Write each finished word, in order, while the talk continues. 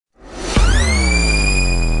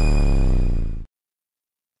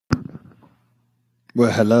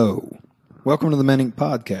Well, hello. Welcome to the Men Inc.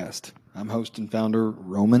 Podcast. I'm host and founder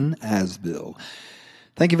Roman Asbill.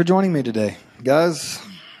 Thank you for joining me today. Guys,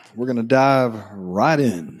 we're going to dive right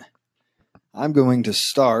in. I'm going to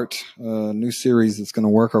start a new series that's going to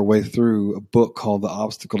work our way through a book called The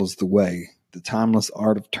Obstacle is the Way, The Timeless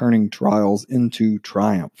Art of Turning Trials into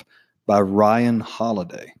Triumph by Ryan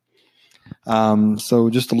Holiday. So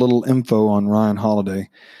just a little info on Ryan Holiday.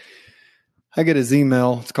 I get his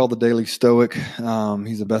email. It's called The Daily Stoic.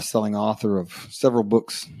 He's a best-selling author of several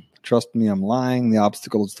books. Trust Me, I'm Lying, The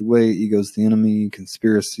Obstacle is the Way, Ego's the Enemy,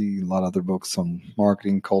 Conspiracy, a lot of other books on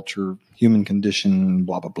marketing, culture, human condition,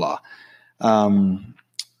 blah, blah, blah.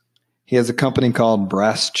 He has a company called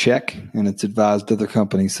Brass Check, and it's advised other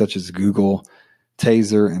companies such as Google,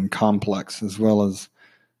 Taser, and Complex, as well as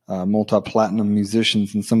multi-platinum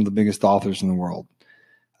musicians and some of the biggest authors in the world.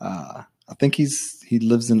 I think he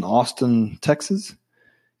lives in Austin, Texas,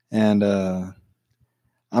 and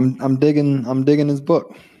I'm digging his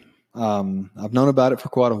book. I've known about it for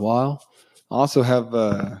quite a while. I also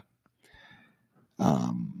have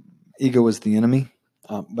Ego is the Enemy,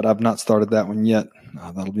 but I've not started that one yet.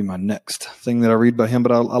 That'll be my next thing that I read by him.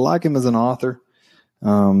 But I like him as an author.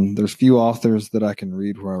 There's few authors that I can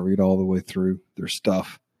read where I read all the way through their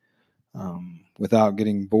stuff without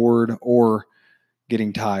getting bored or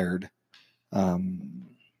getting tired.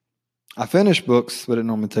 I finish books, but it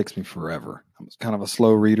normally takes me forever. I'm kind of a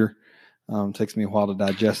slow reader. It takes me a while to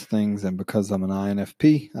digest things, and because I'm an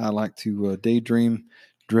INFP, I like to daydream,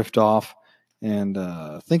 drift off, and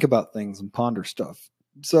think about things and ponder stuff.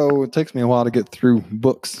 So it takes me a while to get through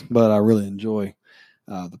books, but I really enjoy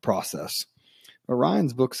the process. But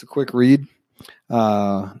Ryan's book's a quick read.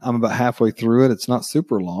 I'm about halfway through it. It's not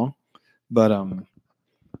super long, but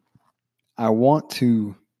I want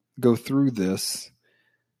to go through this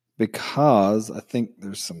because I think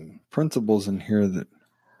there's some principles in here that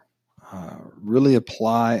really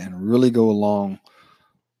apply and really go along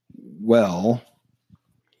well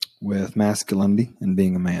with masculinity and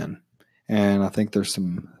being a man. And I think there's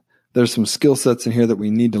some skill sets in here that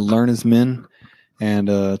we need to learn as men. And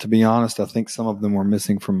to be honest, I think some of them were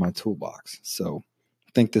missing from my toolbox. So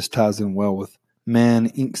I think this ties in well with Man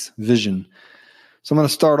Inc.'s vision. So I'm going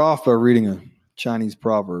to start off by reading a Chinese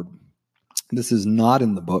proverb. This is not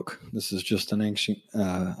in the book. This is just an ancient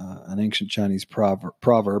Chinese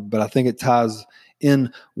proverb, but I think it ties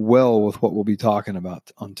in well with what we'll be talking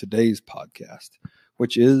about on today's podcast,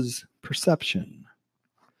 which is perception.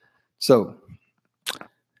 So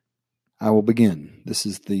I will begin. This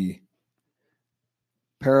is the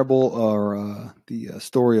parable or the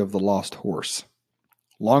story of the lost horse.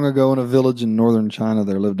 Long ago in a village in northern China,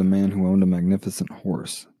 there lived a man who owned a magnificent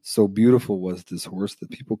horse. So beautiful was this horse that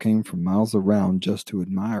people came from miles around just to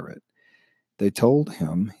admire it. They told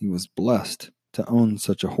him he was blessed to own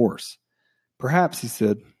such a horse. Perhaps, he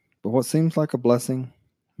said, but what seems like a blessing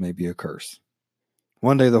may be a curse.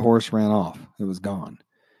 One day the horse ran off. It was gone.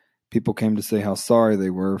 People came to say how sorry they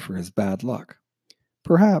were for his bad luck.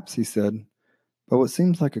 Perhaps, he said, but what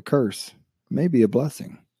seems like a curse may be a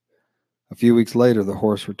blessing. A few weeks later, the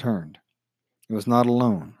horse returned. It was not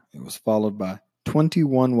alone. It was followed by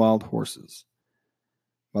 21 wild horses.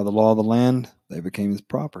 By the law of the land, they became his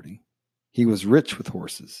property. He was rich with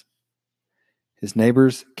horses. His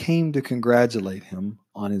neighbors came to congratulate him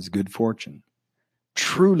on his good fortune.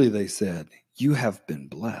 Truly, they said, you have been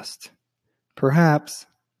blessed. Perhaps,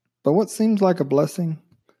 but what seems like a blessing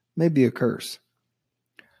may be a curse.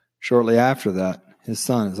 Shortly after that, his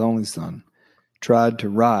son, his only son, tried to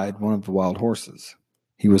ride one of the wild horses.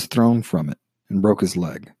 He was thrown from it and broke his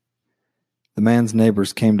leg. The man's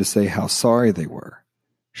neighbors came to say how sorry they were.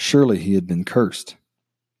 Surely he had been cursed.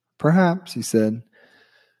 Perhaps, he said,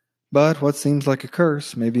 but what seems like a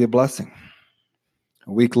curse may be a blessing.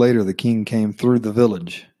 A week later, the king came through the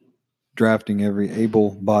village, drafting every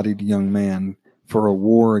able-bodied young man for a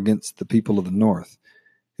war against the people of the north.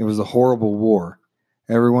 It was a horrible war.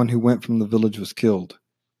 Everyone who went from the village was killed.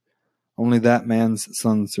 Only that man's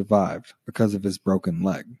son survived because of his broken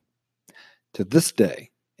leg. To this day,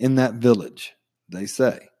 in that village, they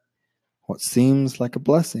say, what seems like a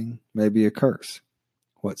blessing may be a curse.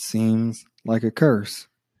 What seems like a curse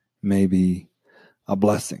may be a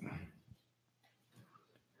blessing.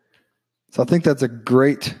 So I think that's a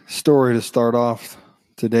great story to start off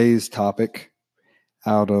today's topic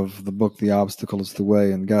out of the book, The Obstacle is the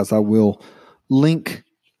Way. And guys, I will link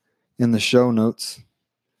in the show notes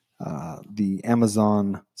the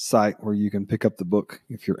Amazon site where you can pick up the book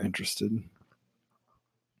if you're interested.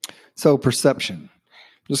 So perception.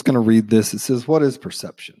 I'm just going to read this. It says, what is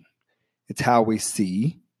perception? It's how we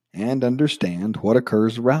see and understand what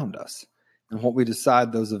occurs around us. and what we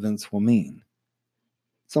decide those events will mean.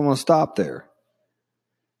 So I'm going to stop there.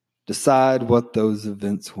 Decide what those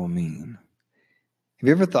events will mean. Have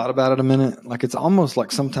you ever thought about it a minute? Like, it's almost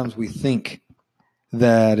like sometimes we think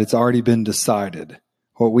that it's already been decided.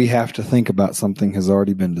 What we have to think about something has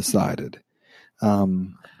already been decided.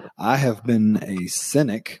 I have been a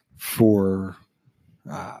cynic for,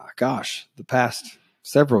 the past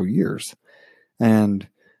several years. And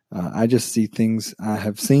I just see things, I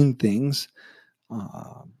have seen things,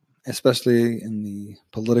 especially in the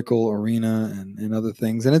political arena and other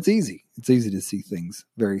things. And it's easy. It's easy to see things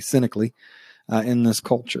very cynically in this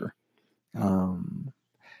culture.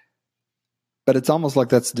 But it's almost like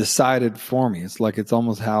that's decided for me. It's like it's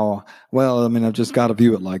almost how, I've just got to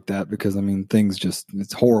view it like that because, things just,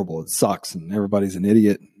 it's horrible. It sucks and everybody's an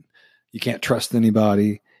idiot. You can't trust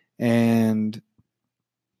anybody. But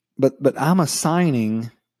I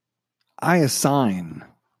assign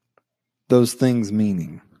those things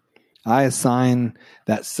meaning. I assign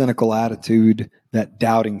that cynical attitude, that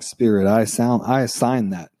doubting spirit. I assign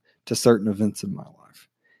that to certain events in my life.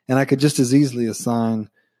 And I could just as easily assign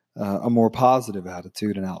a more positive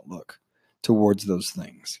attitude and outlook towards those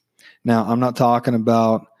things. Now, I'm not talking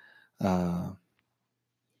about a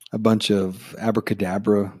bunch of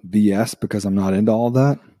abracadabra BS because I'm not into all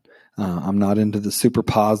that. I'm not into the super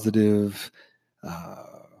positive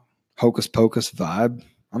hocus pocus vibe.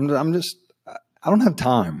 I don't have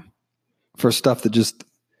time for stuff that just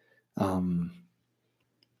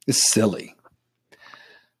is silly.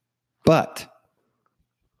 But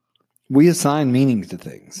we assign meaning to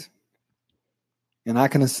things. And I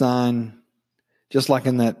can assign, just like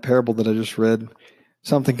in that parable that I just read,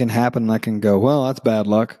 something can happen and I can go, well, that's bad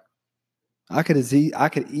luck. I could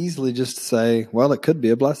easily just say, well, it could be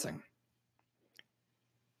a blessing.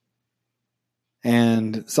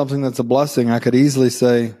 And something that's a blessing, I could easily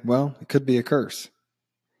say, well, it could be a curse.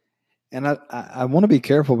 And I want to be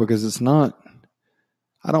careful because I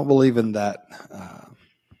don't believe in that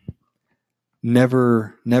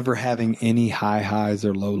never having any high highs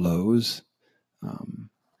or low lows.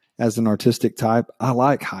 As an artistic type, I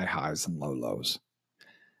like high highs and low lows.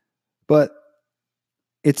 But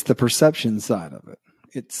it's the perception side of it.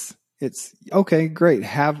 It's okay, great.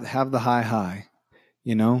 Have the high,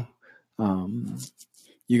 you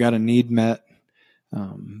got a need met.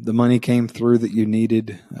 The money came through that you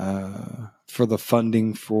needed for the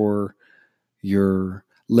funding for your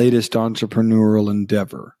latest entrepreneurial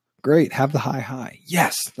endeavor. Great. Have the high.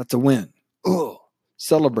 Yes, that's a win. Oh,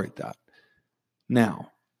 celebrate that.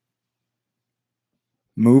 Now,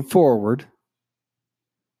 move forward,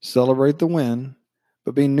 celebrate the win,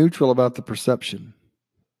 but be neutral about the perception.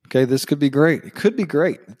 Okay, this could be great. It could be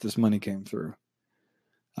great if this money came through.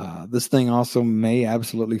 This thing also may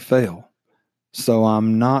absolutely fail. So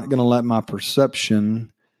I'm not going to let my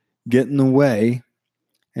perception get in the way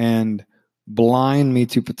and blind me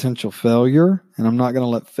to potential failure. And I'm not going to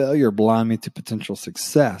let failure blind me to potential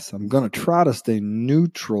success. I'm going to try to stay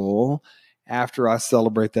neutral after I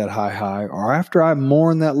celebrate that high, or after I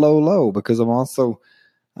mourn that low, because I'm also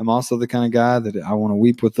the kind of guy that I want to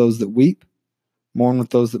weep with those that weep, mourn with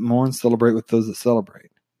those that mourn, celebrate with those that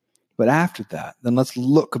celebrate. But after that, then let's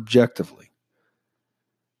look objectively,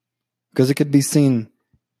 because it could be seen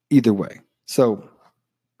either way. So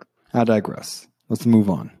I digress. Let's move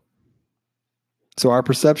on. So our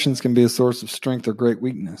perceptions can be a source of strength or great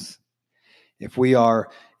weakness. If we are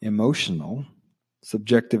emotional,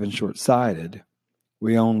 subjective, and short-sighted,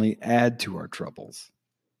 we only add to our troubles.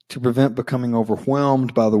 To prevent becoming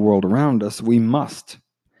overwhelmed by the world around us, we must,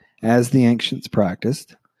 as the ancients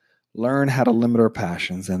practiced, learn how to limit our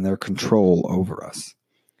passions and their control over us.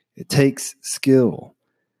 It takes skill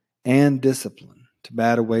and discipline to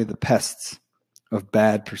bat away the pests of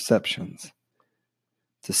bad perceptions,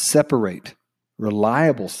 to separate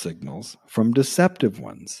reliable signals from deceptive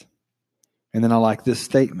ones. And then I like this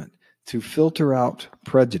statement, to filter out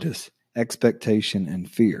prejudice, expectation, and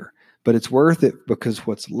fear. But it's worth it because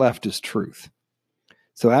what's left is truth.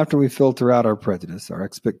 So after we filter out our prejudice, our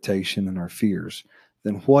expectation, and our fears,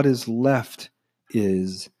 then what is left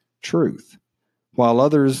is truth. While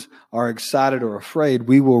others are excited or afraid,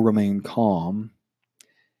 we will remain calm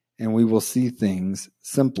and we will see things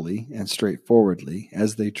simply and straightforwardly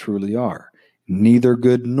as they truly are, neither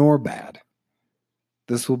good nor bad.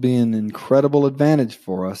 This will be an incredible advantage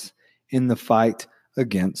for us in the fight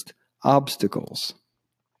against obstacles.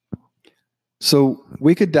 So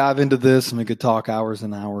we could dive into this and we could talk hours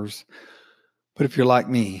and hours. But if you're like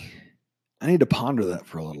me, I need to ponder that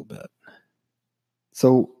for a little bit.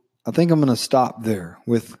 So I think I'm going to stop there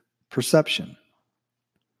with perception.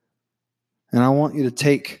 And I want you to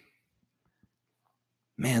take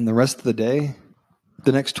man, the rest of the day,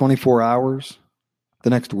 the next 24 hours,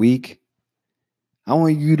 the next week, I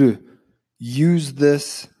want you to use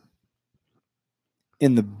this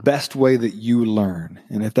in the best way that you learn.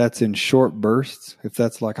 And if that's in short bursts, if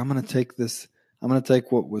that's like, I'm going to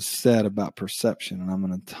take what was said about perception and I'm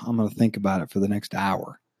going to think about it for the next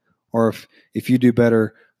hour. Or if you do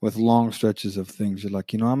better with long stretches of things, you're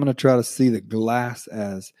like, I'm going to try to see the glass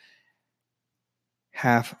as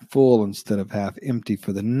half full instead of half empty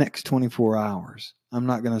for the next 24 hours. I'm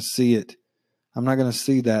not going to see it. I'm not going to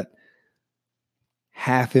see that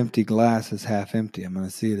half empty glass as half empty. I'm going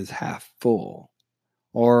to see it as half full.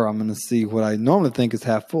 Or I'm going to see what I normally think is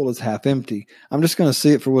half full as half empty. I'm just going to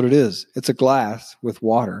see it for what it is. It's a glass with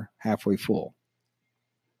water halfway full.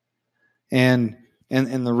 And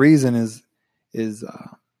the reason is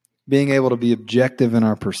being able to be objective in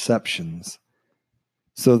our perceptions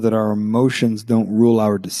so that our emotions don't rule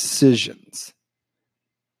our decisions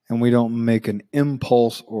and we don't make an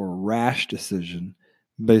impulse or rash decision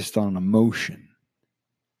based on emotion.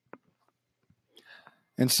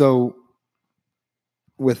 And so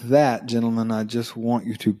with that, gentlemen, I just want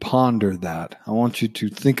you to ponder that. I want you to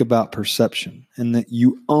think about perception and that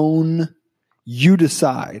you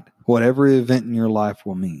decide what every event in your life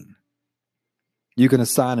will mean. You can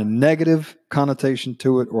assign a negative connotation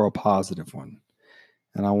to it or a positive one.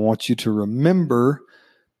 And I want you to remember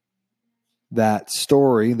that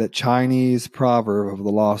story, that Chinese proverb of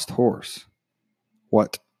the lost horse.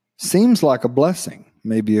 What seems like a blessing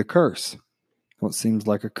may be a curse. What seems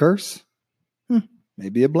like a curse may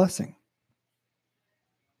be a blessing.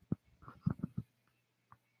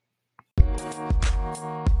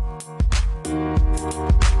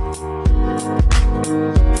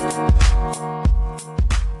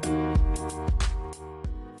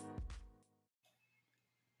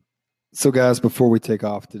 So guys, before we take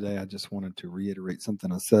off today, I just wanted to reiterate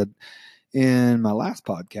something I said in my last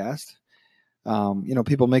podcast.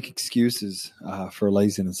 People make excuses for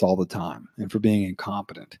laziness all the time and for being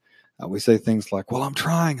incompetent. We say things like, well, I'm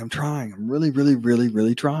trying. I'm really, really, really,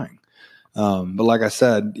 really trying. But like I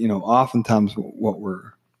said, oftentimes what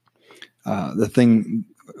we're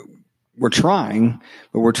trying,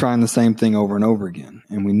 but we're trying the same thing over and over again,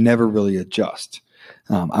 and we never really adjust.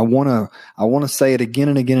 I want to say it again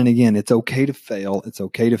and again and again. It's okay to fail. It's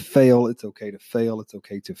okay to fail. It's okay to fail. It's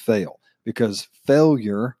okay to fail, because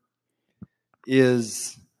failure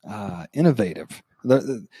is innovative.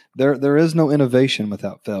 There is no innovation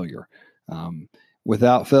without failure.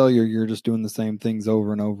 Without failure, you're just doing the same things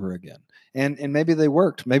over and over again. And maybe they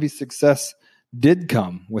worked. Maybe success did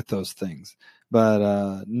come with those things.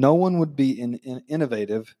 But no one would be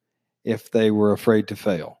innovative if they were afraid to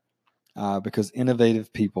fail. Because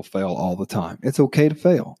innovative people fail all the time. It's okay to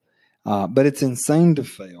fail. But it's insane to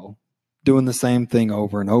fail doing the same thing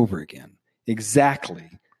over and over again.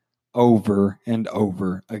 Exactly over and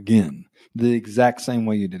over again. The exact same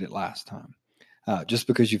way you did it last time. Just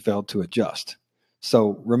because you failed to adjust.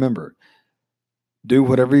 So remember, do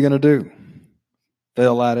whatever you're going to do.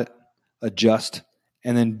 Fail at it, adjust,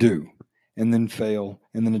 and then do. And then fail,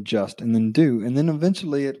 and then adjust, and then do. And then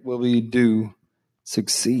eventually it will be do,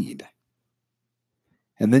 succeed.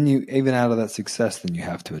 And then even out of that success, then you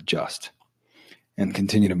have to adjust and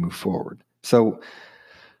continue to move forward. So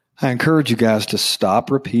I encourage you guys to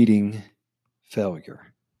stop repeating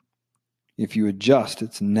failure. If you adjust,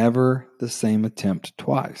 it's never the same attempt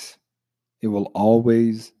twice. It will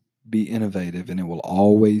always be innovative, and it will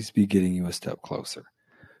always be getting you a step closer.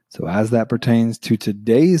 So as that pertains to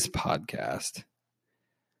today's podcast,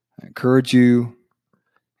 I encourage you,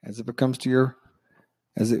 as it pertains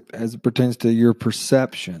to your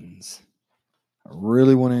perceptions, I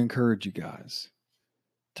really want to encourage you guys.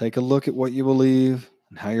 Take a look at what you believe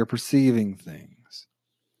and how you're perceiving things.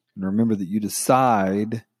 And remember that you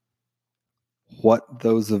decide what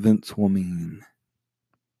those events will mean.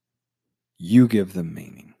 You give them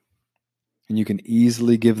meaning. And you can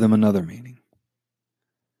easily give them another meaning.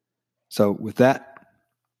 So with that,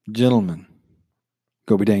 gentlemen,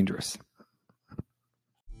 go be dangerous.